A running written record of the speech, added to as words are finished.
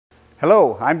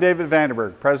Hello, I'm David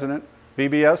Vandenberg, President,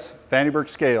 VBS, Vandenberg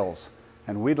Scales,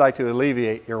 and we'd like to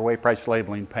alleviate your weight price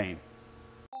labeling pain.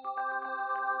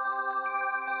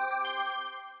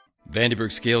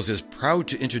 Vandenberg Scales is proud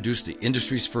to introduce the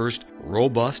industry's first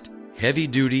robust,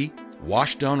 heavy-duty,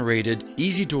 washdown rated,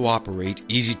 easy to operate,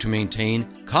 easy to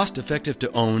maintain, cost-effective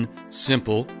to own,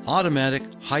 simple, automatic,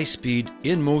 high-speed,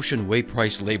 in-motion weigh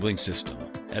price labeling system.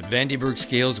 At Vandenberg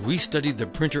Scales, we studied the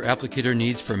printer applicator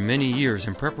needs for many years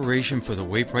in preparation for the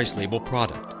weigh price label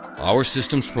product. Our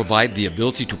systems provide the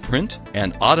ability to print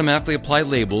and automatically apply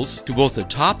labels to both the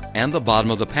top and the bottom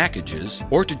of the packages,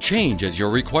 or to change as your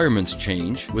requirements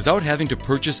change without having to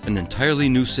purchase an entirely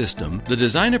new system. The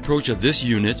design approach of this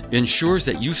unit ensures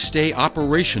that you stay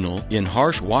operational in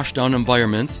harsh washdown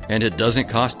environments, and it doesn't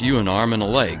cost you an arm and a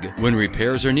leg when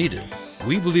repairs are needed.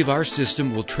 We believe our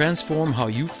system will transform how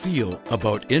you feel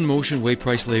about in-motion weigh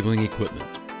price labeling equipment.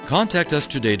 Contact us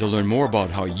today to learn more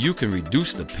about how you can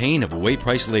reduce the pain of weigh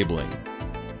price labeling.